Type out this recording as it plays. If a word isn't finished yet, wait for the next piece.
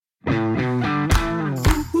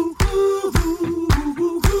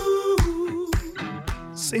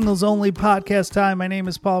Singles Only podcast time. My name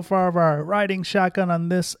is Paul Farvar. Riding shotgun on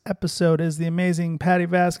this episode is the amazing Patty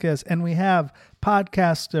Vasquez, and we have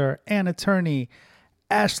podcaster and attorney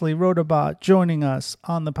Ashley Rodabaugh joining us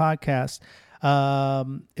on the podcast.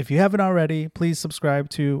 If you haven't already, please subscribe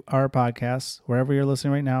to our podcast wherever you're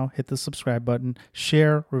listening right now. Hit the subscribe button,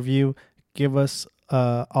 share, review, give us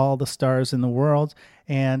all the stars in the world.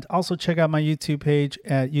 And also check out my YouTube page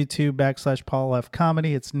at YouTube.com/Paul F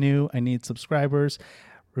Comedy. It's new. I need subscribers.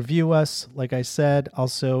 Review us, like I said.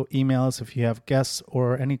 Also email us if you have guests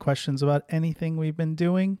or any questions about anything we've been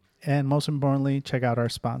doing. And most importantly, check out our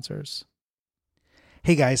sponsors.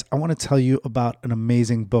 Hey guys, I want to tell you about an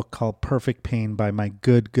amazing book called Perfect Pain by my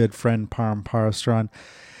good friend Param Parasran.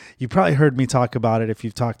 You probably heard me talk about it if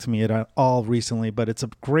you've talked to me at all recently, but it's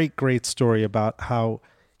a great story about how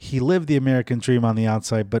he lived the American dream on the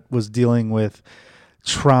outside, but was dealing with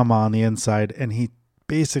trauma on the inside. And he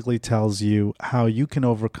basically tells you how you can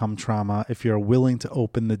overcome trauma if you're willing to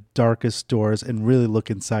open the darkest doors and really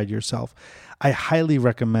look inside yourself. I highly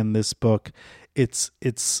recommend this book. It's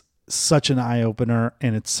such an eye-opener,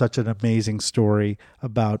 and it's such an amazing story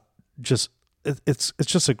about it's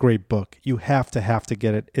just a great book. You have to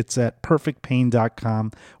get it. It's at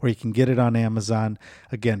perfectpain.com, or you can get it on Amazon.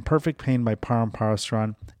 Again, Perfect Pain by Param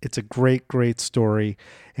Parasran. It's a great story,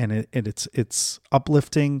 and it's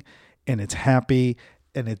uplifting, and it's happy,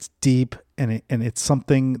 and it's deep, and it's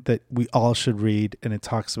something that we all should read. And it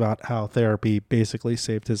talks about how therapy basically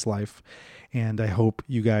saved his life. And I hope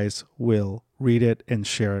you guys will read it and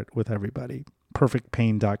share it with everybody.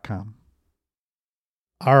 Perfectpain.com.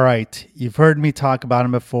 All right. You've heard me talk about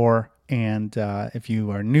him before. And if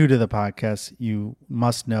you are new to the podcast, you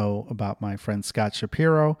must know about my friend Scott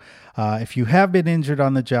Shapiro. If you have been injured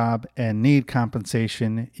on the job and need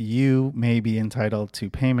compensation, you may be entitled to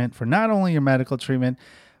payment for not only your medical treatment,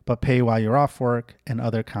 but pay while you're off work and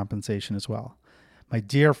other compensation as well. My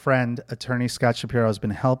dear friend, attorney Scott Shapiro, has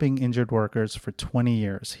been helping injured workers for 20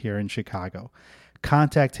 years here in Chicago.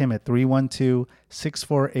 Contact him at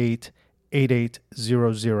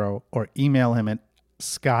 312-648-8800 or email him at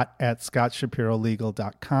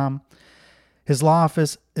scott@scottshapirolegal.com. His law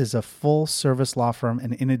office is a full-service law firm,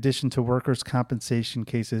 and in addition to workers' compensation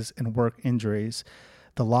cases and work injuries,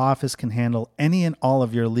 the law office can handle any and all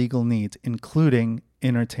of your legal needs, including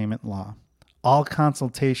entertainment law. All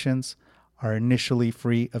consultations are initially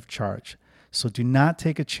free of charge, so do not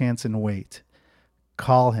take a chance and wait.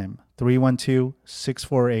 Call him,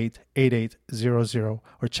 312-648-8800,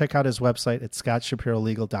 or check out his website at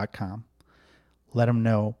scottshapirolegal.com. Let him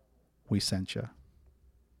know we sent you.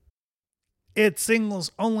 It's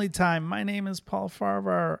Singles Only time. My name is Paul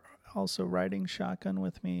Farvar. Also riding shotgun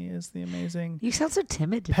with me is the amazing... You sound so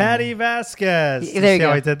timid today. Patty Vasquez. There you go.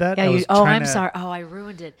 How I did that? Yeah, I'm sorry. Oh, I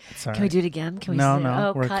ruined it. Sorry. Can we do it again? Can we?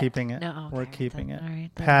 No, we're cut. keeping it. No, okay, we're keeping it. All right,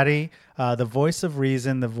 Patty, the voice of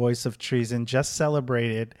reason, the voice of treason, just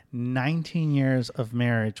celebrated 19 years of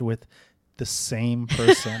marriage with the same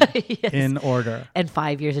person yes. in order. And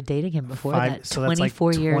 5 years of dating him before that. So 24 that's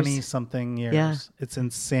like years. 20-something years. Yeah. It's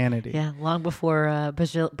insanity. Yeah, long before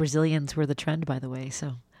Brazilians were the trend, by the way.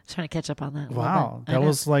 So trying to catch up on that. Wow, that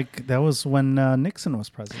was when Nixon was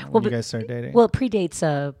president. When you guys started dating. Well, it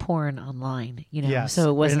predates porn online, Yes, so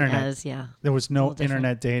it wasn't internet. There was no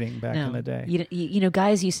internet dating back in the day.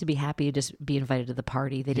 Guys used to be happy to just be invited to the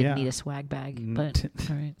party. They didn't need a swag bag. But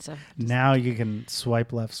all right, so now you can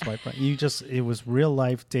swipe left, swipe right. It was real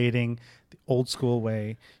life dating, the old school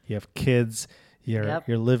way. You have kids. You're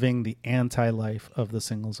living the anti-life of the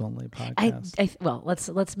Singles Only podcast. Well,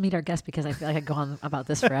 let's meet our guest, because I feel like I could go on about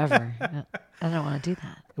this forever. I don't want to do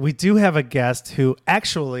that. We do have a guest who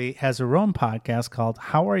actually has her own podcast called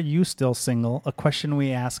How Are You Still Single? A question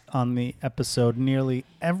we ask on the episode nearly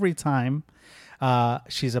every time.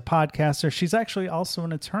 She's a podcaster. She's actually also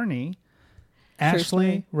an attorney.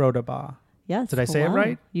 Ashley Rodabaugh. Yes. Did I say it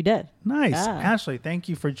right? You did. Nice. Yeah. Ashley, thank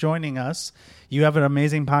you for joining us. You have an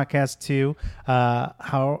amazing podcast too.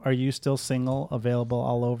 How Are You Still Single? Available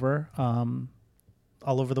all over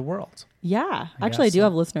the world. Yeah. Actually, I do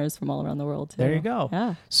have listeners from all around the world too. There you go.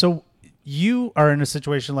 Yeah. So you are in a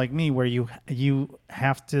situation like me where you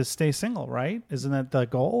have to stay single, right? Isn't that the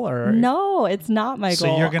goal? Or no, it's not my goal.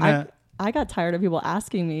 So you're gonna... I got tired of people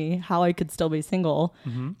asking me how I could still be single.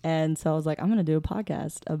 Mm-hmm. And so I was like, I'm going to do a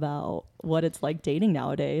podcast about what it's like dating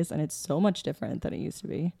nowadays. And it's so much different than it used to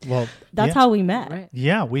be. Well, that's how we met. Right.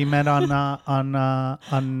 Yeah. We met on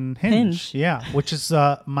Hinge. Yeah. Which is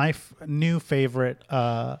my new favorite.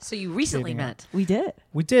 So you recently met. We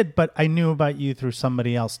did. But I knew about you through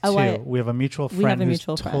somebody else too. We have a mutual friend who's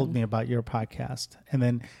told me about your podcast. And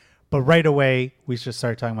then But right away, we just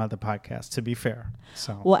started talking about the podcast, to be fair.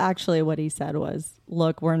 So, well, actually, what he said was,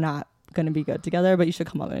 look, we're not going to be good together, but you should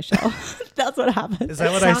come on a show. That's what happened. Is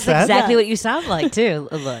that what I Sounds said? exactly what you sound like, too.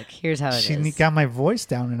 Look, here's how it is. She got my voice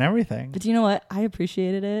down and everything. But you know what? I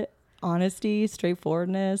appreciated it. Honesty,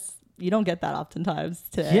 straightforwardness. You don't get that oftentimes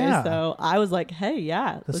today. Yeah. So I was like, hey,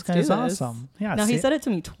 yeah, This let's guy's do this. awesome. Yeah. Now, he said it to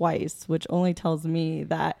me twice, which only tells me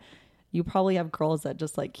that you probably have girls that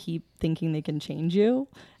just like keep thinking they can change you.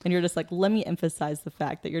 And you're just like, let me emphasize the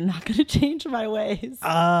fact that you're not going to change my ways.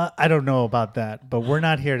 I don't know about that, but we're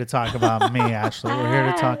not here to talk about me, Ashley. We're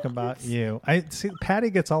here to talk about you. I see Patty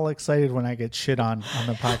gets all excited when I get shit on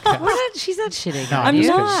the podcast. She's not shitting. No, on I'm you.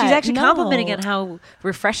 not. She's actually No. complimenting on how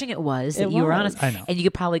refreshing it was that you were honest. I know. And you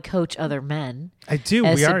could probably coach other men. I do.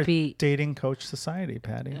 We are S&P. dating coach society,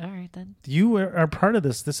 Patty. All right, then. You are part of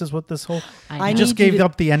this. This is what this whole. I You know. just need you gave to-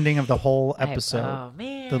 up the ending of the whole episode. Oh,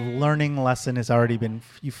 man. The learning lesson has already been.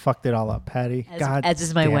 You fucked it all up, Patty. God, As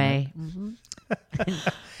is my damn way.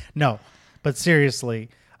 it. No, but seriously,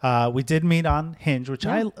 we did meet on Hinge, which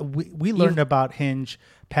we learned about Hinge.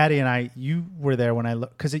 Patty and I, you were there when I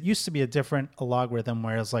looked, because it used to be a different algorithm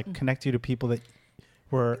where it was like connect you to people that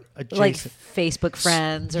were adjacent. Like Facebook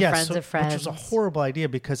friends or friends of friends. Which was a horrible idea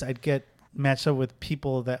because I'd get matched up with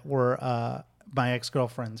people that were my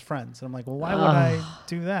ex-girlfriend's friends. And I'm like, well, why would I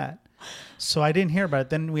do that? So I didn't hear about it.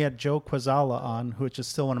 Then we had Joe Quazala on, which is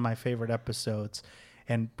still one of my favorite episodes.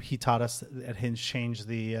 And he taught us at Hinge change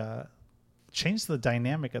the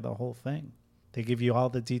dynamic of the whole thing. They give you all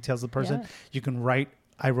the details of the person. Yeah. You can write.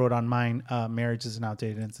 I wrote on mine, marriage is an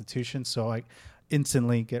outdated institution. So I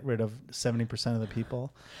instantly get rid of 70% of the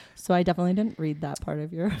people. So I definitely didn't read that part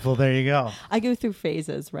of your... Well, there you go. I go through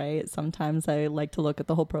phases, right? Sometimes I like to look at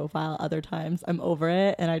the whole profile. Other times I'm over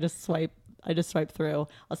it and I just swipe through.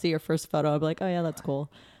 I'll see your first photo. I'll be like, oh yeah, that's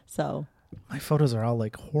cool. So My photos are all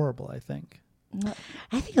like horrible, I think.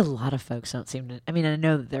 I think a lot of folks don't seem to. I mean, I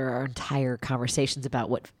know that there are entire conversations about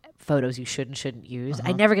what photos you should and shouldn't use.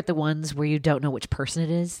 I never get the ones where you don't know which person it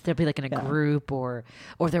is. They'll be like in a group or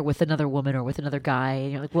they're with another woman or with another guy.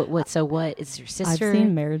 And you're like, what? So what? Is your sister? I've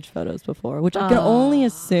seen marriage photos before, which I can only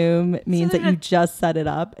assume means that you just set it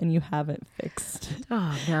up and you haven't fixed.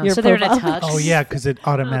 Oh no! Your So they're in a profile. tux. Oh, yeah, because it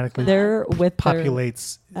automatically They're with their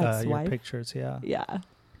populates your ex-wife. pictures. Yeah. Yeah.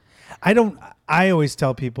 I always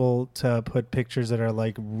tell people to put pictures that are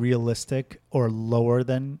like realistic or lower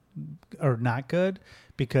than or not good,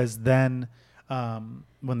 because then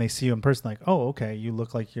when they see you in person, like, oh, okay, you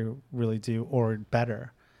look like you really do, or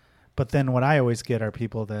better. But then what I always get are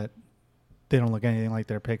people that they don't look anything like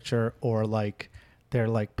their picture, or like they're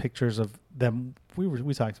like pictures of them.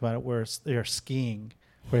 We talked about it where they're skiing,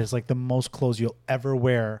 where it's like the most clothes you'll ever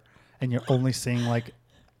wear, and you're only seeing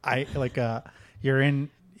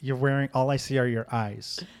you're wearing, all I see are your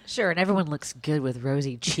eyes. Sure, and everyone looks good with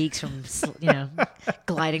rosy cheeks from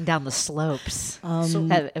gliding down the slopes. Have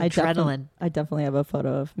adrenaline. I definitely have a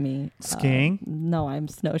photo of me Skiing? No, I'm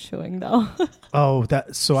snowshoeing though. Oh,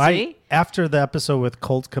 that so See? after the episode with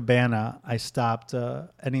Colt Cabana, I stopped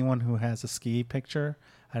anyone who has a ski picture.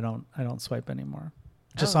 I don't swipe anymore.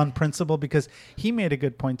 Just on principle, because he made a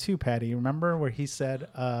good point too, Patty. Remember where he said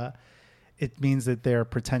it means that they're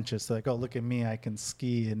pretentious. They're like, oh, look at me, I can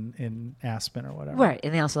ski in Aspen or whatever. Right,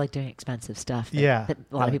 and they also like doing expensive stuff. That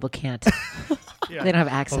a lot of people can't. Yeah. They don't have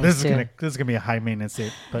access Well, this to. is gonna be a high maintenance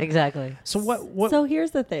date. But Exactly. So what? So here's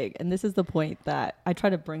the thing, and this is the point that I try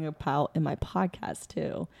to bring about in my podcast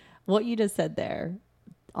too. What you just said there,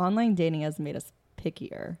 online dating has made us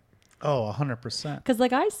pickier. Oh, 100%. Because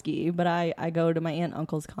like I ski, but I go to my aunt and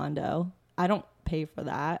uncle's condo. I don't pay for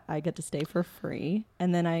that. I get to stay for free.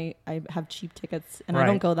 And then I have cheap tickets, and I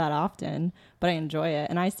don't go that often, but I enjoy it.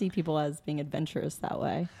 And I see people as being adventurous that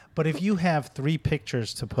way. But if you have 3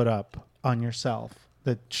 pictures to put up on yourself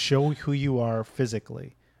that show who you are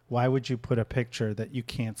physically, why would you put a picture that you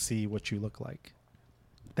can't see what you look like?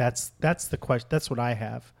 That's the question. That's what I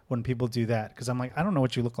have when people do that, because I'm like, I don't know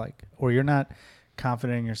what you look like, or you're not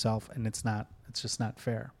confident in yourself, and it's just not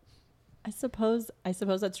fair. I suppose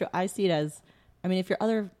that's true. I see it as, I mean, if your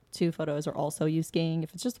other 2 photos are also you skiing,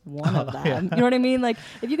 if it's just one of them, yeah. you know what I mean? Like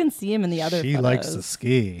if you can see him in the other She photos. likes to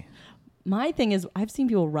ski. My thing is, I've seen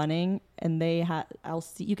people running, and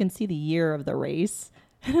you can see the year of the race,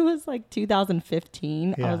 and it was like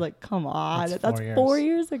 2015. Yeah. I was like, come on, that's 4 4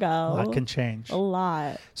 years ago. A lot can change. A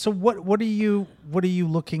lot. So what are you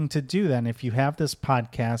looking to do then? If you have this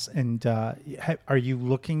podcast, and are you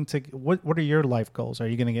looking to what are your life goals? Are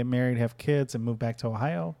you going to get married, have kids, and move back to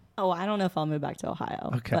Ohio? Oh, I don't know if I'll move back to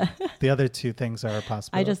Ohio. Okay. The other two things are a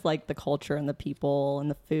possibility. I just like the culture and the people and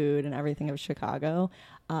the food and everything of Chicago.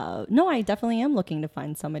 No, I definitely am looking to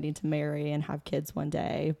find somebody to marry and have kids one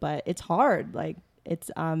day, but it's hard. Like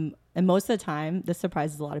it's, and most of the time this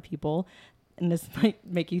surprises a lot of people, and this might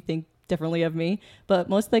make you think differently of me, but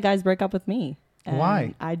most of the guys break up with me. And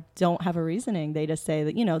why? I don't have a reasoning. They just say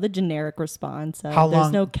that, the generic response of How there's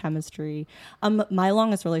long? no chemistry. My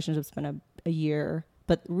longest relationship's been a year,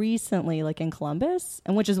 but recently, like in Columbus,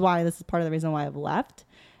 and which is why this is part of the reason why I've left.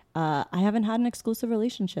 I haven't had an exclusive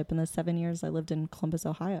relationship in the 7 years I lived in Columbus,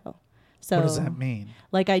 Ohio. So What does that mean?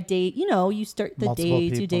 like I date, you start the Multiple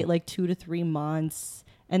dates, you people. date like 2 to 3 months,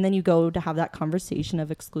 and then you go to have that conversation of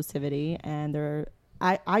exclusivity, and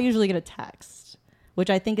I usually get a text, which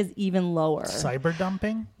I think is even lower. Cyber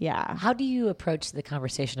dumping? Yeah. How do you approach the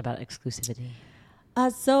conversation about exclusivity?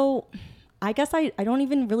 So I guess I don't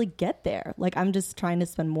even really get there. Like I'm just trying to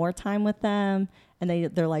spend more time with them, and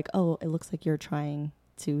they're like, oh, it looks like you're trying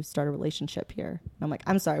to start a relationship here. And I'm like,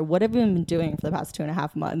 I'm sorry, what have you been doing for the past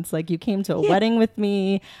 2.5 months? Like you came to a wedding with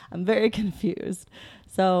me. I'm very confused.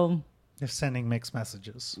 So They're sending mixed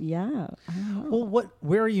messages. yeah, I don't know. Well,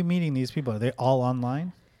 where are you meeting these people? Are they all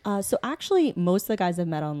online? So actually, most of the guys I've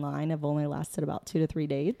met online have only lasted about 2 to 3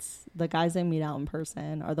 dates. The guys I meet out in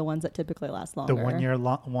person are the ones that typically last longer. The 1 year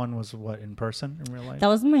one was what, in person in real life? That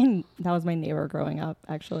was my neighbor growing up,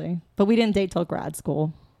 actually. But we didn't date till grad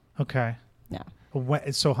school. Okay. Yeah.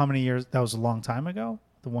 So how many years? That was a long time ago?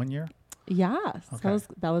 The 1 year? Yeah. Okay.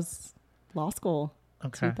 That was law school.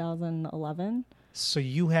 Okay. 2011. So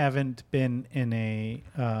you haven't been in a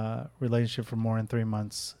relationship for more than 3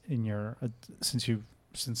 months in your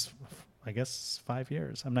since I guess 5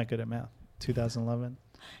 years. I'm not good at math. 2011,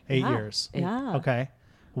 8 Yeah. years. Yeah. Okay.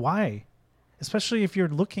 Why? Especially if you're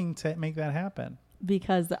looking to make that happen.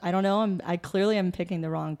 Because I don't know. I clearly am picking the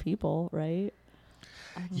wrong people, right?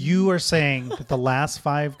 You are saying that the last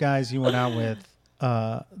 5 guys you went out with,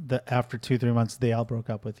 after 2-3 months, they all broke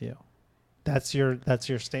up with you. That's your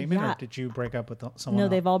statement, Yeah. or did you break up with someone No, else?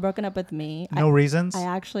 they've all broken up with me. No reasons? I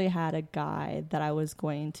actually had a guy that I was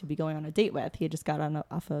going to be going on a date with. He had just got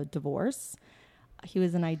off a divorce. He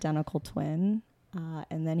was an identical twin.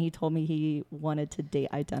 And then he told me he wanted to date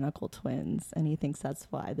identical twins, and he thinks that's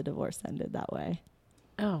why the divorce ended that way.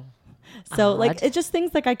 Oh. So, like, Odd. it's just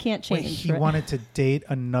things like I can't Wait, change. he right? wanted to date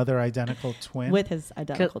another identical twin? with his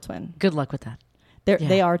identical twin. Good luck with that. They Yeah.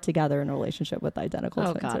 they are together in a relationship with identical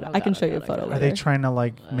Oh, twins. God, oh, I can God, show oh, you a God, photo oh, God. Are later. they trying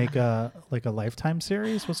to make a Lifetime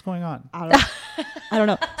series? What's going on? I don't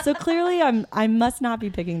know. So clearly, I must not be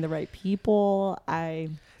picking the right people.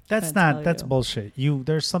 That's Can't tell you. bullshit.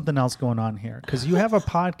 There's something else going on here, because you have a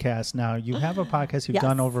podcast now. You have a podcast. You've Yes.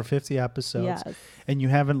 done over 50 episodes, Yes. and you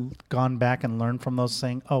haven't gone back and learned from those,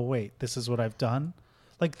 saying, "Oh wait, this is what I've done."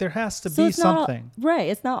 Like there has to be it's not all- something. right.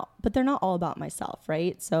 It's not, but they're not all about myself,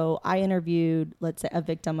 right? So I interviewed, let's say, a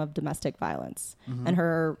victim of domestic violence, and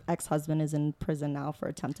her ex-husband is in prison now for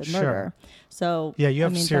attempted Sure. murder. So Yeah, you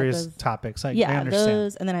have I mean, serious that does- topics. I yeah, understand.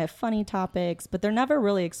 those, and then I have funny topics, but they're never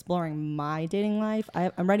really exploring my dating life.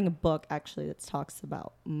 I'm writing a book actually that talks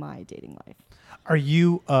about my dating life. Are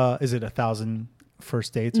you? Is it 1,000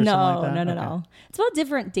 first dates or something like that? No. Okay. It's about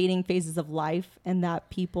different dating phases of life, and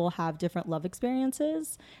that people have different love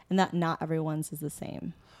experiences, and that not everyone's is the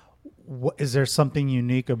same. Is there something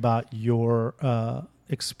unique about your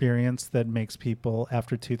experience that makes people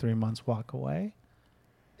after 2-3 months walk away?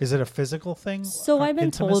 Is it a physical thing? So I've been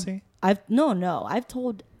Intimacy?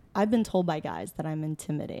 told, I've been told by guys that I'm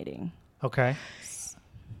intimidating. Okay,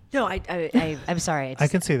 No, I'm sorry. I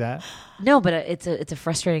can see that. No, but it's a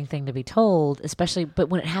frustrating thing to be told, especially. But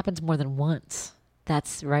when it happens more than once,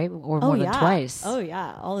 that's right, or more than twice. Oh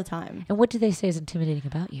yeah, all the time. And what do they say is intimidating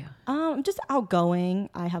about you? I'm just outgoing.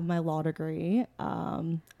 I have my law degree.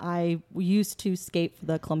 I used to skate for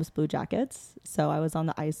the Columbus Blue Jackets, so I was on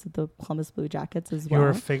the ice with the Columbus Blue Jackets as well. You're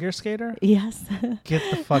a figure skater? Yes. Get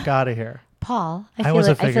the fuck out of here. Paul, I was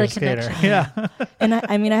a figure skater. connection. Yeah. And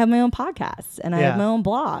I mean, I have my own podcast, and I Yeah. have my own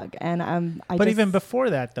blog, and But even before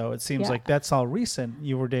that, though, it seems Yeah. like that's all recent.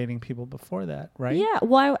 You were dating people before that, right? Yeah.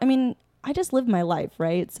 Well, I mean, I just lived my life,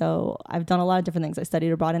 right? So I've done a lot of different things. I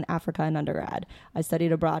studied abroad in Africa in undergrad. I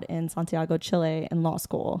studied abroad in Santiago, Chile in law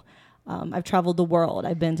school. I've traveled the world.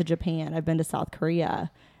 I've been to Japan. I've been to South Korea.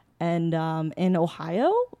 And in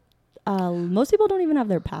Ohio, most people don't even have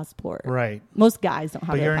their passport. Right. Most guys don't have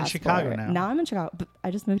But their you're in passport. Chicago now. Now I'm in Chicago. But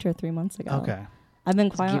I just moved here 3 months ago. Okay. I've been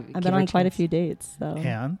Give on her quite a chance. few dates. So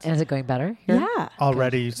And And is it going better? Here? yeah.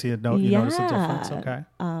 already you see you notice a difference. Yeah.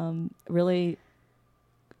 Okay. Really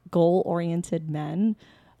goal-oriented men.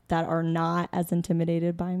 that are not as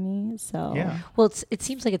intimidated by me. So Yeah. Well, it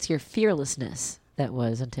seems like it's your fearlessness that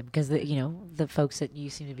was because the folks that you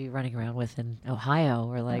seem to be running around with in Ohio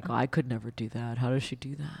were like, oh, I could never do that. How does she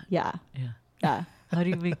do that? Yeah. Yeah. How do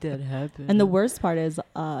you make that happen? And the worst part is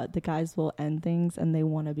the guys will end things and they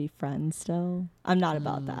want to be friends still. I'm not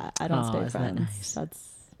about that. I don't stay isn't that friends. nice? That's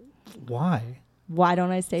Why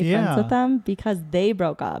don't I stay friends with them? Because they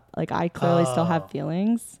broke up. Like I clearly still have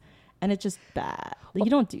feelings, and it's just bad. Like,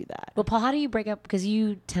 you don't do that. Well, Paul, how do you break up? Because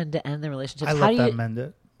you tend to end the relationships. I how let do them end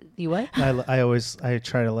it. You what? I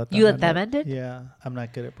try to let them. You let them end it? Yeah, I'm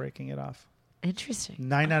not good at breaking it off. Interesting.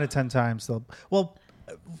 9 out of 10 times they'll. Well,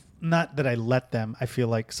 not that I let them. I feel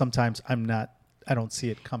like sometimes I'm not. I don't see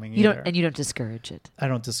it coming. You either. don't discourage it. I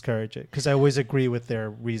don't discourage it because I always agree with their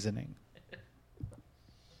reasoning.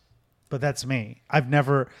 But that's me. I've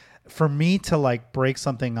never, for me to like break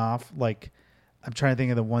something off, like I'm trying to think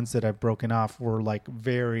of the ones that I've broken off were like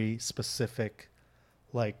very specific,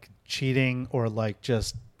 like cheating or like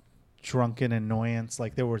just drunken annoyance.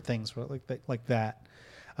 Like there were things where like that.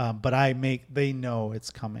 But they know it's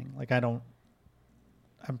coming. Like I'm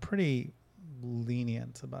pretty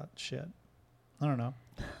lenient about shit. I don't know.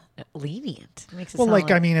 Lenient. It makes it Well, sound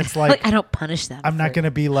like I mean, it's like I don't punish them. I'm not going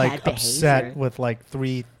to be like bad upset behavior. with like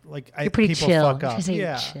three. Like You're pretty people chill. fuck up. You're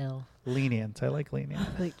Yeah, chill. lenient. I like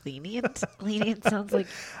lenient. Like lenient. Lenient sounds like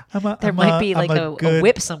There there might be like a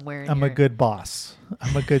whip somewhere. I'm a good boss.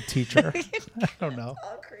 I'm a good teacher. I don't know.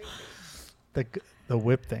 Oh, crazy. The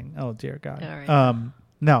whip thing. Oh dear God. All right.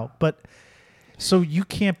 No, but so you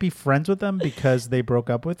can't be friends with them because they broke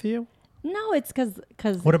up with you? No, it's because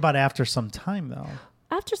What about after some time though?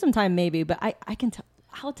 after some time maybe, but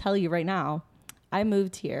I'll tell you right now. I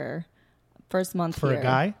moved here first month For here. a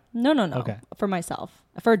guy? No. Okay. For myself.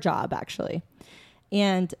 For a job actually.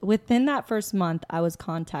 And within that first month, I was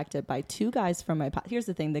contacted by two guys from my past. Here's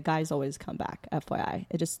the thing. The guys always come back, FYI.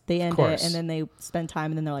 They end it and then they spend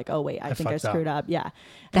time and then they're like, oh, wait, I think I screwed up. Yeah. That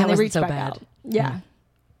And they wasn't reach so back bad. out. Yeah.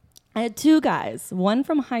 I had two guys, one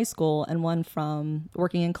from high school and one from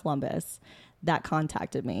working in Columbus that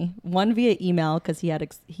contacted me. One via email because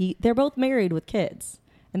they're both married with kids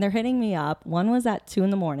and they're hitting me up. One was at 2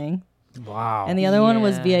 a.m. Wow. And the other one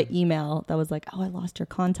was Yeah. via email that was like, oh, I lost your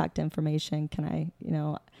contact information. Can I,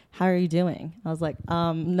 how are you doing? I was like,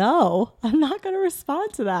 no, I'm not going to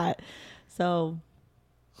respond to that. So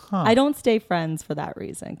I don't stay friends for that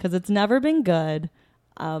reason because it's never been good.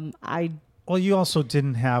 Well, you also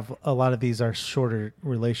didn't have a lot of these are shorter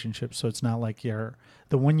relationships, so it's not like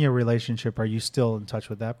the 1 year relationship. Are you still in touch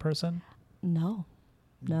with that person? No.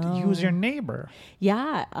 He was your neighbor.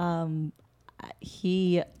 Yeah.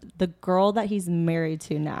 The girl that he's married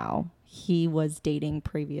to now, he was dating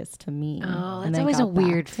previous to me. Oh, and it's then always got a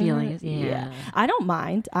weird back to feeling. her. Yeah. I don't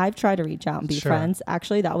mind. I've tried to reach out and be Sure. friends.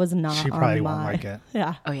 Actually, that was not She on probably my... won't like it.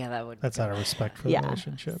 Yeah. Oh yeah, that would. That's out of respect for the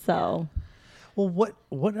relationship. So... Well,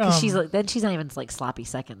 what? She's like, then she's not even like sloppy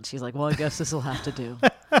seconds. She's like, well, I guess this will have to do.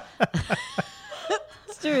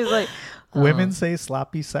 She's like, women say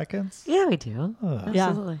sloppy seconds? yeah, we do. Yeah,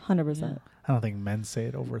 Absolutely. 100%. I don't think men say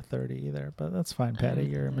it over 30 either, but that's fine, Patty.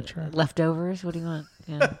 You're immature. Leftovers. What do you want?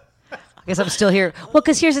 Yeah. I guess I'm still here. Well,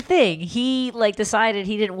 because here's the thing. He decided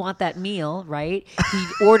he didn't want that meal, right?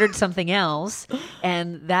 He ordered something else,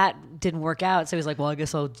 and that didn't work out. So he's like, well, I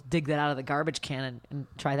guess I'll dig that out of the garbage can and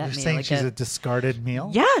try that You're meal. saying like she's a discarded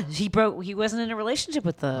meal? Yeah, he wasn't in a relationship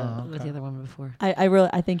with the other woman before.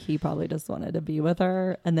 I think he probably just wanted to be with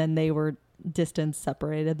her, and then they were distance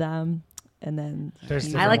separated them, and then There's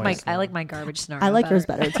I different ways. like my garbage scenario. I like better. yours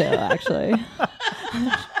better too, actually.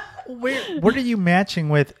 What are you matching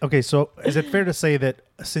with? Okay, so is it fair to say that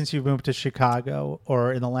since you've moved to Chicago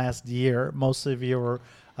or in the last year, most of your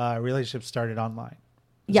relationships started online?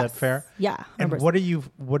 Is that fair? Yeah. 100%. And what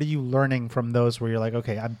are you learning from those where you're like,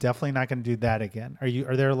 okay, I'm definitely not going to do that again?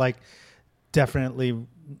 Are there like definitely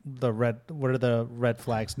what are the red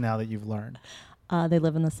flags now that you've learned? They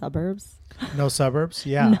live in the suburbs. No suburbs?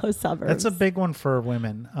 Yeah. No suburbs. That's a big one for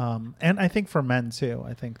women. And I think for men too.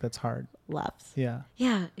 I think that's hard. Left. Yeah.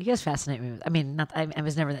 Yeah, you guys fascinate me. I mean, I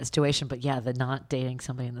was never in that situation, but yeah, the not dating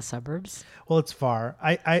somebody in the suburbs. Well, it's far.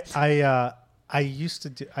 I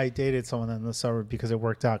dated someone in the suburb because it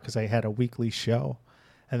worked out because I had a weekly show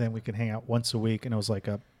and then we could hang out once a week and it was like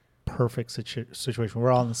a perfect situation.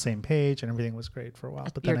 We're all on the same page and everything was great for a while.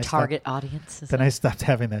 But Your then target audience. I stopped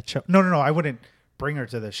having that show. No. I wouldn't bring her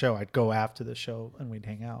to the show. I'd go after the show and we'd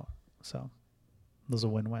hang out. So it was a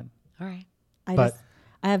win-win. All right.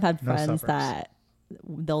 I have had no friends suburbs. that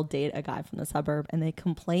they'll date a guy from the suburb and they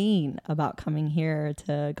complain about coming here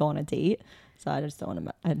to go on a date. So I just don't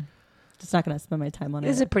want to. Just not going to spend my time on it.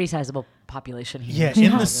 There's a pretty sizable population here.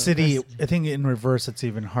 Yeah, in the city, I think in reverse, it's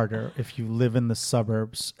even harder if you live in the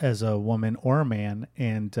suburbs as a woman or a man,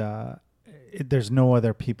 and there's no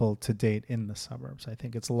other people to date in the suburbs. I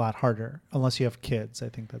think it's a lot harder unless you have kids. I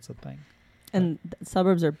think that's a thing. And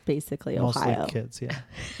suburbs are basically Mostly Ohio. kids, yeah.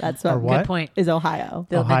 That's Or what what? Good point. is Ohio.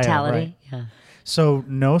 The Ohio, mentality. right. Yeah. So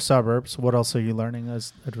no suburbs. What else are you learning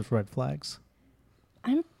as red flags?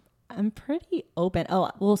 I'm pretty open. Oh,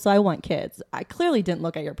 well, so I want kids. I clearly didn't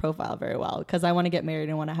look at your profile very well because I want to get married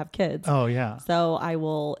and want to have kids. Oh, yeah. So I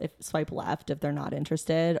will swipe left if they're not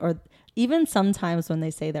interested, or even sometimes when they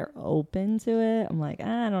say they're open to it, I'm like,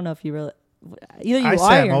 I don't know if you really. Either you I are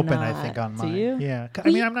say I'm or open, not. I think, on Do mine. you? Yeah. I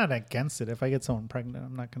mean, I'm not against it. If I get someone pregnant,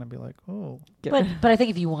 I'm not going to be like, oh. But I think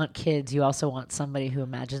if you want kids, you also want somebody who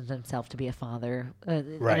imagines themselves to be a father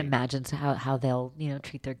Right. and imagines how they'll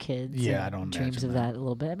treat their kids. Yeah, and I don't dreams imagine of that. that a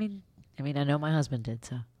little bit. I mean, I know my husband did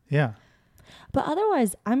so. Yeah. But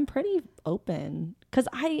otherwise, I'm pretty open because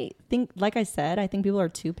I think, like I said, I think people are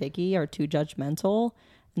too picky or too judgmental,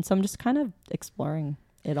 and so I'm just kind of exploring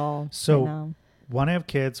it all. So, right now. want to have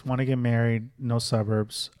kids, want to get married, no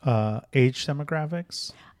suburbs, age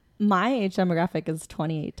demographics. My age demographic is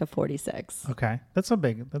 28 to 46. Okay. I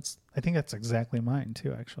think that's exactly mine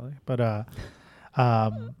too, actually. But, I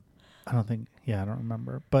don't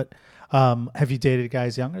remember. But, have you dated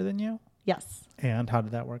guys younger than you? Yes. And how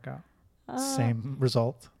did that work out? Same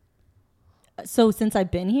result? So since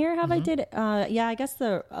I've been here, have I dated? Yeah, I guess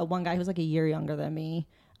the one guy who's like a year younger than me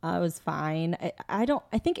was fine. I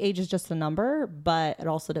think age is just a number, but it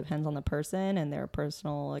also depends on the person and their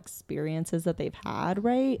personal experiences that they've had,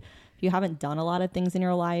 right? If you haven't done a lot of things in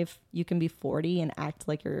your life, you can be 40 and act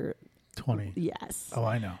like you're 20. Yes. Oh,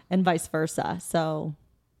 I know. And vice versa. So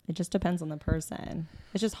it just depends on the person.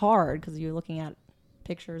 It's just hard because you're looking at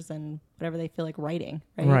pictures and whatever they feel like writing,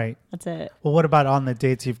 right? Right. That's it. Well, what about on the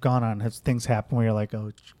dates you've gone on? Have things happened where you're like,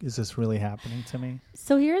 oh, is this really happening to me?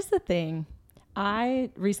 So here's the thing. I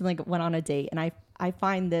recently went on a date and I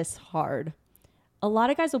find this hard. A lot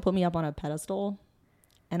of guys will put me up on a pedestal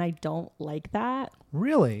and I don't like that.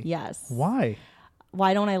 Really? Yes. Why?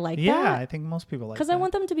 Why don't I like that? Yeah, I think most people like that. Because I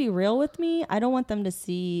want them to be real with me. I don't want them to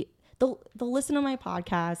see. They'll listen to my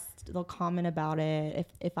podcast. They'll comment about it.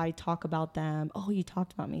 If I talk about them, oh, you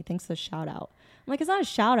talked about me. Thanks for the shout out. I'm like, it's not a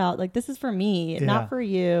shout out. Like, this is for me, not for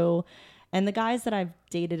you. And the guys that I've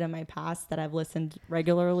dated in my past that I've listened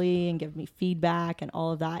regularly and give me feedback and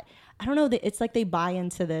all of that, I don't know. It's like they buy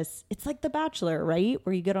into this. It's like The Bachelor, right?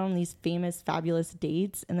 Where you get on these famous, fabulous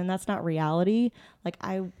dates and then that's not reality. Like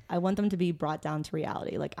I want them to be brought down to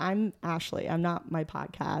reality. Like I'm Ashley. I'm not my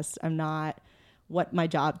podcast. I'm not what my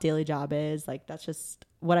daily job is. Like that's just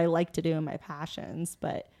what I like to do and my passions.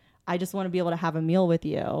 But I just want to be able to have a meal with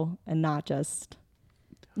you and not just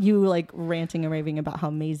you like ranting and raving about how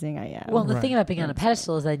amazing I am. Well, the thing about being on a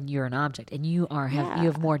pedestal is that you're an object, and you you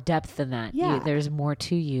have more depth than that. Yeah. There's more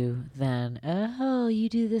to you than you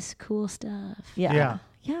do this cool stuff. Yeah.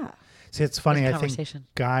 See, it's funny. I think conversation.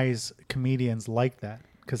 comedians like that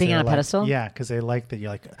because being on a pedestal. Yeah, because they like that.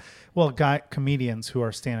 You're like, comedians who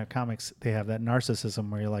are stand-up comics, they have that narcissism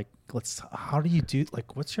where you're like, how do you do?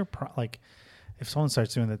 Like, what's your like? If someone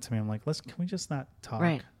starts doing that to me, I'm like, can we just not talk?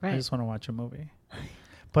 Right. I just want to watch a movie.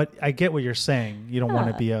 But I get what you're saying. You don't want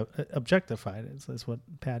to be objectified. Is what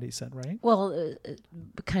Patty said, right? Well,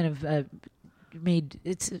 kind of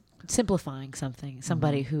it's simplifying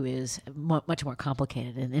somebody who is much more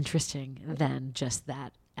complicated and interesting than just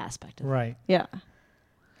that aspect of it. Right. Yeah.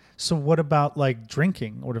 So what about like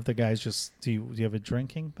drinking? What if the guys just do you have a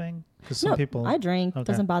drinking thing? Because some people I drink. Okay.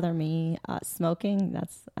 Doesn't bother me. Smoking.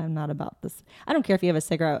 I'm not about this. I don't care if you have a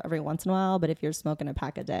cigarette every once in a while, but if you're smoking a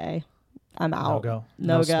pack a day, I'm out.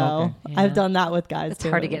 No go. Smoking. Yeah. I've done that with guys. It's too.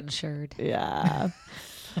 hard to get insured. Yeah.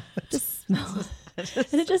 Just smells.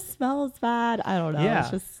 It just smells bad. I don't know. Yeah.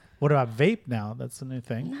 It's just What about vape now? That's a new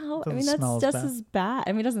thing. no. I Doesn't mean, that's smell just bad. as bad.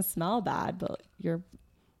 I mean, it doesn't smell bad, but you're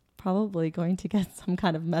probably going to get some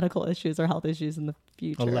kind of medical issues or health issues in the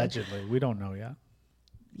future. Allegedly, we don't know yet.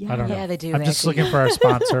 Yeah. I don't know. Yeah, they do. I'm They just actually- looking for our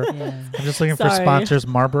sponsor. Yeah. I'm just looking for Sorry. sponsors.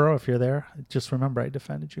 Marlboro, if you're there, just remember I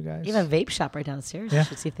defended you guys. You have a vape shop right downstairs. Yeah. You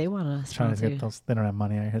should see if they want to Trying to sponsor get you. those. They don't have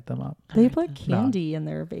money. I hit them up. They Alright, put then. candy in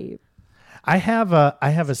their vape. I have a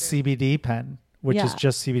CBD pen, which is Yeah.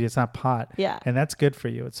 just CBD. It's not pot. Yeah. And that's good for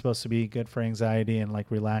you. It's supposed to be good for anxiety and like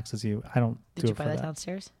relaxes you. I don't Did do you it for buy that that.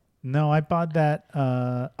 downstairs? No, I bought that.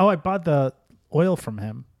 I bought the oil from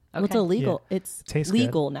him. Well, it's illegal. It's Tastes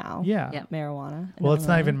legal now. Yeah. Yeah. Marijuana. in Well, it's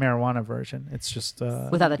not Illinois. even marijuana version. It's just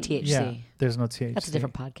Without the THC. Yeah, there's no THC. That's a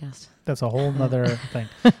different podcast. That's a whole nother thing.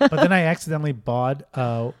 But then I accidentally bought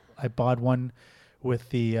one with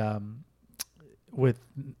the with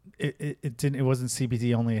it didn't, it wasn't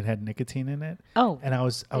CBD only, it had nicotine in it. Oh. And I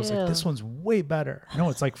was like, this one's way better. No,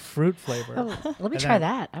 it's like fruit flavor. Oh, let me try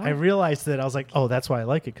that. I realized that I was like, oh, that's why I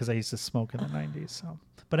like it, because I used to smoke in the 90s. So,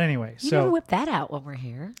 but anyway, you never whip that out when we're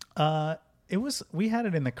here. We had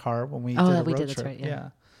it in the car when we did a road trip. That's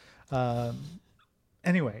right. Yeah.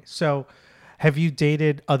 Anyway, so have you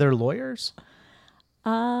dated other lawyers?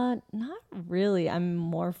 Not really. I'm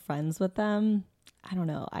more friends with them. I don't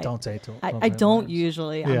know. I don't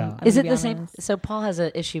usually. Yeah. I'm Is it the same? So Paul has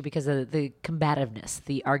an issue because of the combativeness,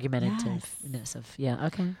 the argumentativeness of,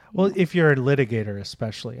 Okay. Well, if you're a litigator,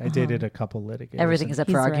 especially. I dated a couple litigators. Everything is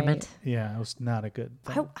up for argument. Right. Yeah, it was not a good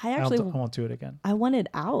thing. I won't do it again. I wanted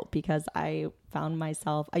out because I found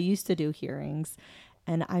myself, I used to do hearings,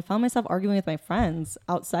 and I found myself arguing with my friends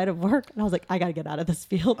outside of work. And I was like, I got to get out of this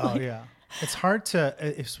field. Oh, yeah. It's hard to,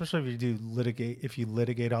 especially if you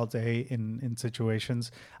litigate all day in situations.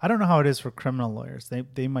 I don't know how it is for criminal lawyers.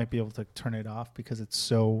 They might be able to turn it off because it's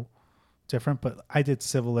so different. But I did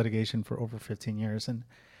civil litigation for over 15 years, and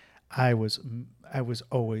I was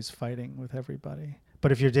always fighting with everybody.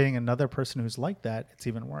 But if you're dating another person who's like that, it's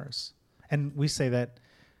even worse. And we say that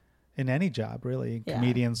in any job, really. Yeah.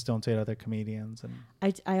 Comedians don't date other comedians.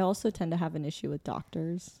 And I also tend to have an issue with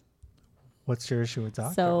doctors. What's your issue with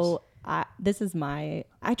doctors? So I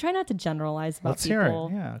try not to generalize about Let's people.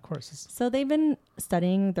 Hear it. Yeah, of course. So they've been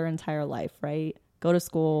studying their entire life, right? Go to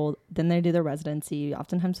school, then they do their residency,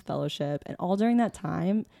 oftentimes fellowship. And all during that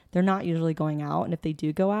time, they're not usually going out. And if they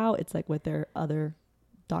do go out, it's like with their other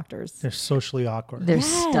doctors. They're socially awkward. They're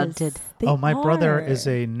stunted. My brother is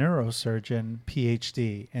a neurosurgeon,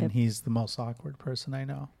 PhD, and he's the most awkward person I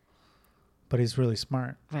know. But he's really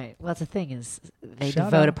smart. Right. Well, that's the thing is they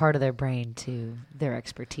devote a part of their brain to their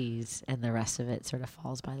expertise, and the rest of it sort of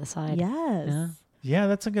falls by the side. Yes. Yeah,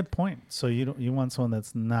 that's a good point. So you want someone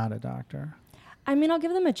that's not a doctor. I mean, I'll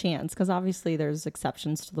give them a chance because obviously there's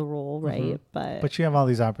exceptions to the rule, right? Mm-hmm. But you have all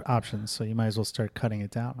these options, so you might as well start cutting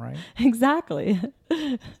it down, right? Exactly.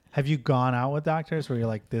 Have you gone out with doctors where you're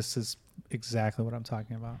like, this is exactly what I'm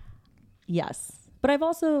talking about? Yes. But I've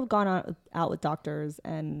also gone out with doctors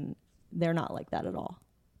and they're not like that at all.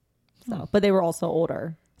 So, but they were also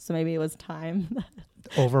older, so maybe it was time.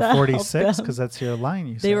 Over 46, because that's your line.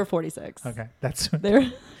 You said they were 46. Okay, that's.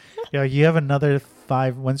 Yeah, you have another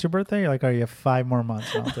 5. When's your birthday? You're like, you have 5 more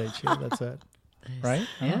months. And I'll date you. That's it, right?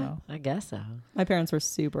 I don't know. I guess so. My parents were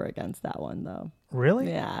super against that one, though. Really?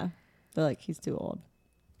 Yeah, they're like, he's too old.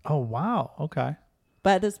 Oh wow. Okay.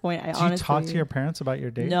 But at this point, I honestly... Do you talk to your parents about your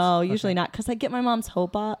dates? No, usually not. Because I get my mom's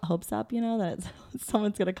hopes up, that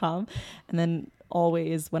someone's going to come. And then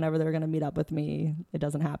always, whenever they're going to meet up with me, it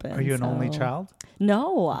doesn't happen. Are you an only child?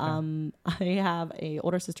 No. Okay. I have a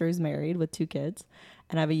older sister who's married with 2 kids.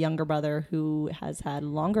 And I have a younger brother who has had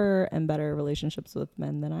longer and better relationships with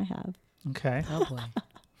men than I have. Okay. Oh, boy.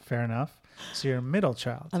 Fair enough. So you're a middle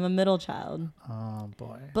child. I'm a middle child. Oh,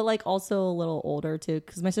 boy. But like also a little older, too.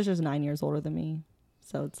 Because my sister's 9 years older than me.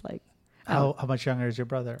 So it's like... How much younger is your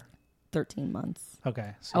brother? 13 months.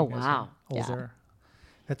 Okay. So wow. Older. Yeah.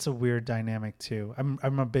 That's a weird dynamic too.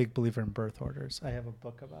 I'm a big believer in birth orders. I have a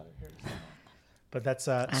book about it here. But that's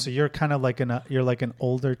so you're kind of like an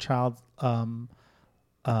older child,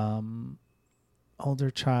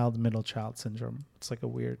 middle child syndrome. It's like a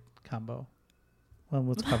weird combo. Well,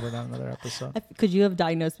 let's cover it on another episode. Could you have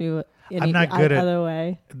diagnosed me with I'm not good at other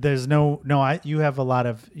way? There's you have a lot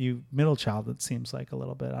of middle child. It seems like a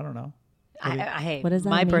little bit. I don't know. What does that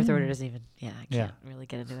my mean? birth order doesn't even. Yeah, I can't really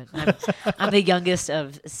get into it. I'm the youngest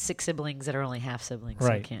of 6 siblings that are only half siblings.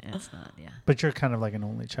 Right. So I can't. It's not. Yeah. But you're kind of like an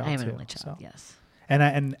only child. I am too, an only child. so. Yes.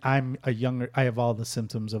 And I'm a younger. I have all the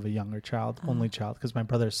symptoms of a younger child, only child, because my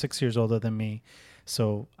brother is 6 years older than me.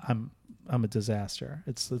 So I'm a disaster.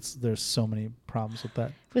 There's so many problems with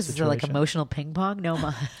that. Was there like emotional ping pong?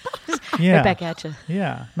 No, yeah. Right back at you.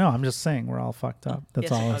 Yeah. No, I'm just saying we're all fucked up. That's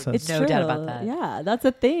all it says. It's no true. doubt about that. Yeah, that's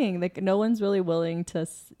a thing. Like no one's really willing to,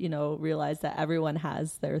 realize that everyone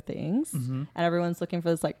has their things, and everyone's looking for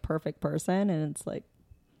this like perfect person, and it's like,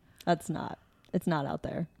 it's not out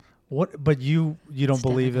there. What? But you don't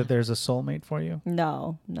believe that there's a soulmate for you?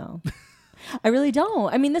 No. I really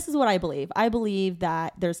don't. I mean, this is what I believe. I believe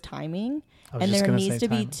that there's timing, and there needs to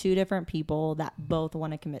be 2 different people that both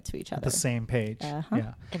want to commit to each other. At the same page. Uh-huh.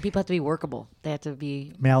 Yeah. And people have to be workable. They have to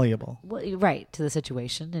be malleable. Right, to the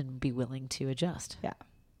situation and be willing to adjust. Yeah.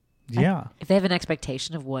 Yeah. If they have an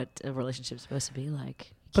expectation of what a relationship is supposed to be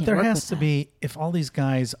like. But there has to be, if all these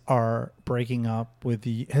guys are breaking up with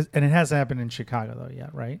and it hasn't happened in Chicago though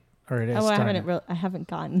yet, right? Or it is. I haven't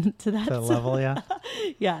gotten to that level, yeah.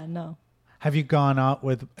 Yeah, no. Have you gone out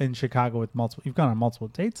in Chicago with multiple? You've gone on multiple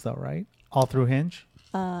dates, though, right? All through Hinge?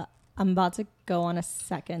 I'm about to go on a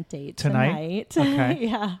second date Tonight? tonight. Okay.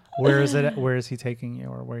 Yeah. Where is it? Where is he taking you,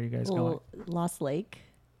 or where are you guys going? Lost Lake.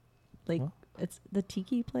 What? It's the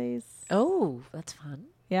tiki place. Oh, that's fun.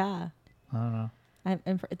 Yeah. I don't know.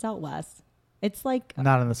 It's out west. It's like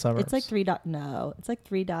Not in the suburbs. it's like it's like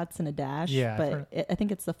 3 dots and a dash. Yeah, I've but heard- I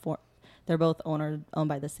think it's they're both owned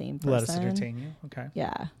by the same person. Let us entertain you. Okay.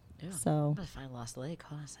 Yeah. Yeah. So I'm gonna find Lost Lake.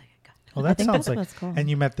 Hold on a second. God. Well, I that think sounds that's like. what it's called. And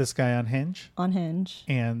you met this guy on Hinge, on Hinge.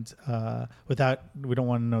 and we don't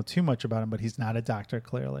want to know too much about him, but he's not a doctor.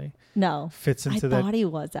 Clearly, No. fits I into that. thought he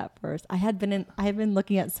was at first. I had been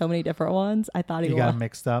looking at so many different ones. I thought he You was. got him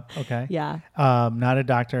mixed up. Okay. Yeah. Not a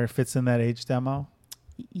doctor. Fits in that age demo.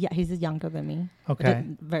 Yeah, he's younger than me. Okay.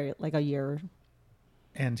 Very like a year.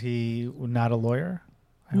 And he not a lawyer.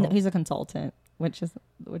 I No, hope? he's a consultant, which is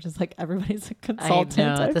like everybody's a I consultant.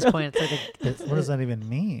 know at this point it's like What does that even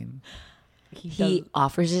mean? he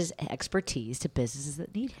offers his expertise to businesses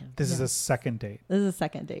that need him. This is a second date. This is a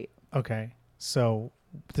second date. Okay. So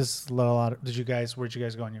this is a lot. Where'd you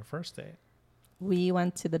guys go on your first date? We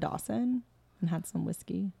went to the Dawson and had some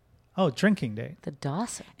whiskey, Oh, drinking date. The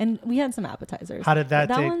Dawson. and we had some appetizers. How did that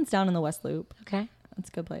date- one's down in the West Loop. Okay. It's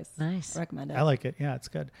a good place. Nice. I recommend it. I like it. Yeah, it's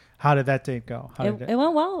good. How did that date go? How did It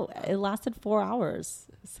went well. It lasted 4 hours.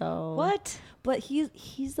 So What? But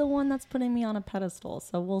he's the one that's putting me on a pedestal.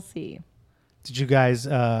 So we'll see. Did you guys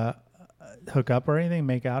hook up or anything?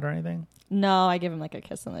 Make out or anything? No, I gave him like a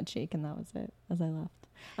kiss on the cheek, and that was it. As I left,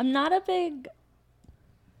 I'm not a big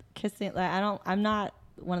kissing. Like I'm not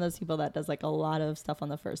one of those people that does like a lot of stuff on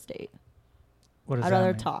the first date. What does I'd that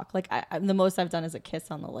rather mean? talk. Like the most I've done is a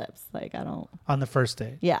kiss on the lips. Like I don't. On the first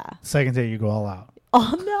date. Yeah. Second date, you go all out.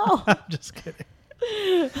 Oh no. I'm just kidding.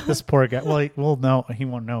 This poor guy. Well, he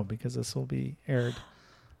won't know because this will be aired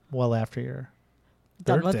well after your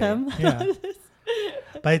Done third with date. him? Yeah.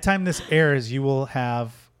 By the time this airs, you will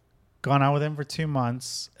have gone out with him for 2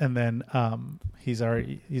 months, and then he's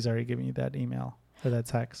already giving you that email or that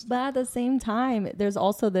text. But at the same time, there's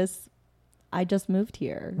also this. I just moved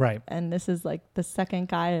here. Right. And this is like the second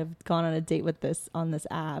guy I've gone on a date with on this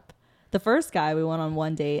app. The first guy, we went on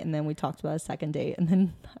one date and then we talked about a second date, and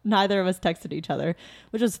then neither of us texted each other,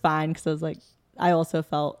 which was fine because I was like, I also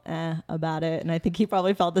felt about it. And I think he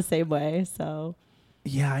probably felt the same way. So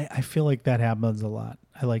Yeah, I feel like that happens a lot.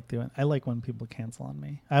 I like when people cancel on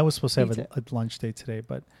me. I was supposed to Me have a lunch date today,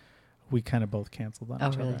 but we kind of both canceled on Oh,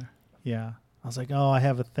 each really? other. Yeah. I was like, I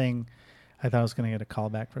have a thing. I thought I was going to get a call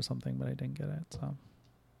back for something, but I didn't get it. So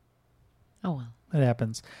Oh well. it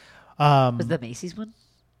happens. Was the Macy's one?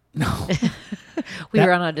 No. We That-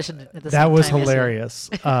 were on audition at the same That was time yesterday. hilarious.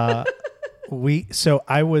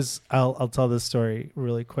 I'll tell this story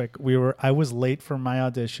really quick. I was late for my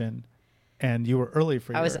audition and you were early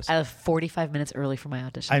for I yours. was 45 minutes early for my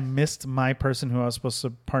audition. I missed my person who I was supposed to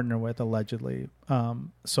partner with allegedly.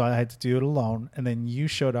 So I had to do it alone, and then you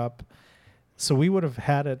showed up. So we would have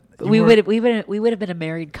had it. we would have been a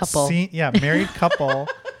married couple. Married couple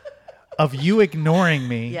of you ignoring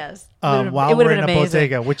me. Yes. While It would've we're in been a amazing.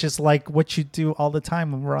 bodega, which is like what you do all the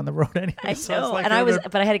time when we're on the road anyway. I So it's know, like and it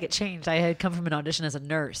would've- but I had to get changed. I had come from an audition as a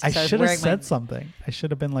nurse. I so should have wearing said something. I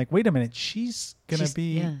should have been like, "Wait a minute, she's gonna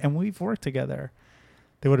be," yeah. and we've worked together.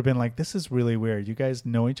 They would have been like, "This is really weird. You guys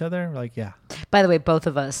know each other?" We're like, yeah. By the way, both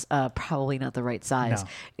of us probably not the right size.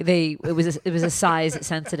 No. It was a size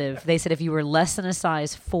sensitive. They said if you were less than a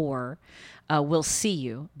size 4, we'll see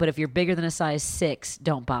you. But if you're bigger than a size 6,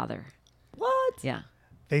 don't bother. what? Yeah.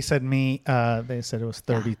 They said they said it was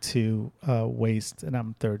 32 waist, and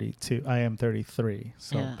I'm 32. I am 33.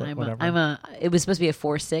 So, Yeah, but whatever. it was supposed to be a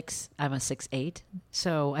 4'6". I'm a 6'8".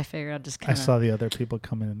 So I figured I'll just I kind of. saw the other people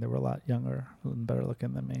come in, and they were a lot younger and better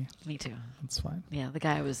looking than me. Me too. That's fine. Yeah, the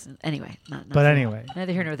guy was anyway. Not But anyway,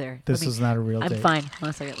 neither here nor there. this is not a real I'm date. fine. Hold on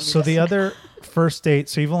a second. Let me So just- the other first date.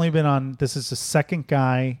 So you've only been on. This is the second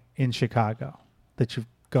guy in Chicago that you've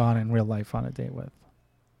gone in real life on a date with.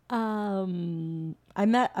 I've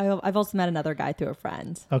also met another guy through a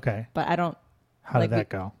friend, Okay. but I don't. How did Like that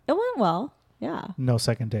go? It went well. Yeah. No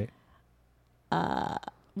second date.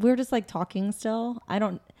 We were just like talking still.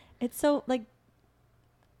 It's so like,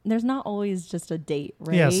 there's not always just a date,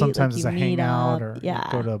 right? Yeah, sometimes Like, it's a you meet hangout up. or yeah.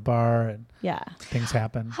 you go to a bar and Yeah. things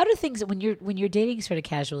happen. How do things when you're dating sort of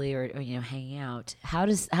casually or hanging out? How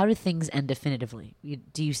do things end definitively?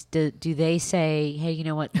 Do they say, hey, you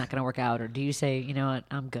know what, not going to work out, or do you say, you know what,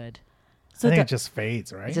 I'm good? So I think it it just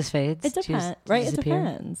fades, right? It just fades. It Just depends, right? It disappear?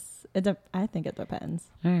 depends. I think it depends.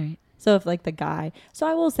 All right. So if like the guy, so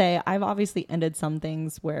I will say I've obviously ended some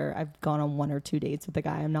things where I've gone on 1 or 2 dates with the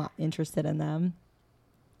guy. I'm not interested in them.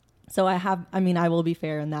 So I will be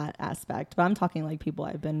fair in that aspect, but I'm talking like people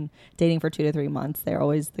I've been dating for 2 to 3 months. They're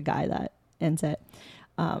always the guy that ends it.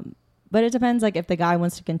 But it depends. Like if the guy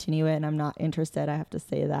wants to continue it and I'm not interested, I have to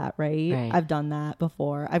say that, right? I've done that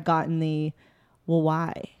before. I've gotten well,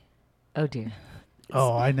 why? Oh dear.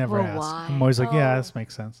 Oh, I never ask. Why? I'm always like, yeah, this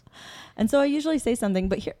makes sense. And so I usually say something,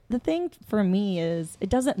 but here, the thing for me is it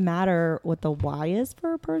doesn't matter what the why is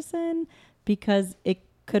for a person, because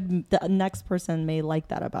the next person may like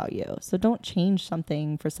that about you. So don't change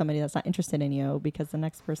something for somebody that's not interested in you because the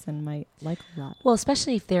next person might like that. Well,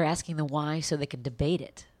 especially if they're asking the why so they can debate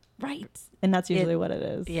it. Right. And that's usually what it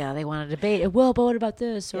is. Yeah, they want to debate it. Well, but what about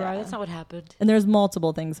this? Or that's not what happened. And there's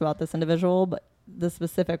multiple things about this individual, but the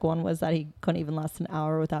specific one was that he couldn't even last an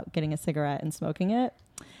hour without getting a cigarette and smoking it.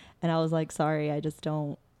 And I was like, sorry, I just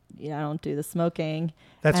don't I don't do the smoking.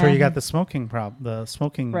 That's where you got the smoking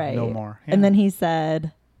no more. Yeah. And then he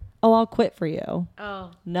said, oh, I'll quit for you.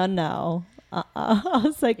 Oh. No. I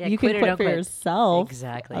was like, you can quit for yourself.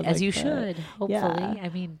 Exactly. As you should, hopefully. Yeah. I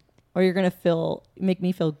mean. Or you're going to make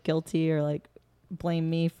me feel guilty or like blame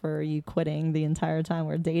me for you quitting the entire time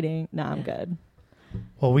we're dating. No, I'm good.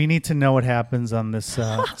 Well, we need to know what happens on this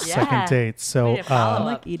second date. So I'm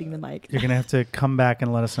like eating the mic. You're going to have to come back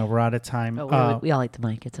and let us know. We're out of time. Oh, we all eat the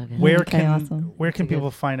mic. It's okay. Where can people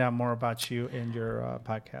find out more about you and your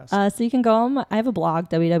podcast? So you can go on. I have a blog,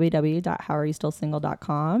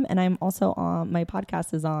 www.howareyoustillsingle.com. And I'm also on, my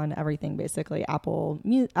podcast is on everything, basically. Apple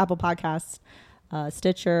Podcasts,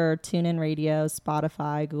 Stitcher, TuneIn Radio,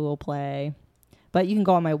 Spotify, Google Play. But you can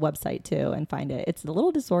go on my website too and find it. It's a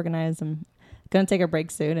little disorganized. I'm going to take a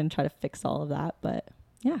break soon and try to fix all of that. But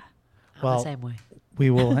yeah. Well, the same way. We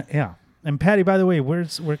will. Yeah. And Patty, by the way, where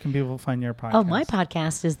can people find your podcast? Oh, my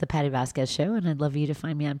podcast is The Patty Vasquez Show, and I'd love you to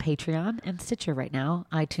find me on Patreon and Stitcher right now.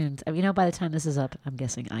 iTunes. By the time this is up, I'm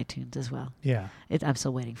guessing iTunes as well. Yeah. I'm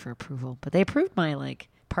still waiting for approval. But they approved my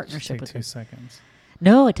partnership with it. 2 seconds.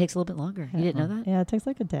 No, it takes a little bit longer. You didn't know that? Yeah, it takes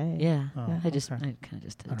like a day. Yeah. Oh, I kind of just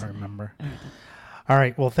did it. I don't remember. All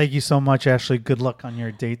right. Well, thank you so much, Ashley. Good luck on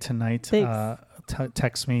your date tonight. Thanks.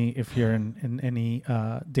 Text me if you're in any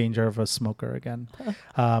danger of a smoker again.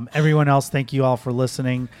 Everyone else, thank you all for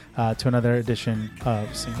listening to another edition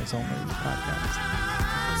of Singles Only Podcast.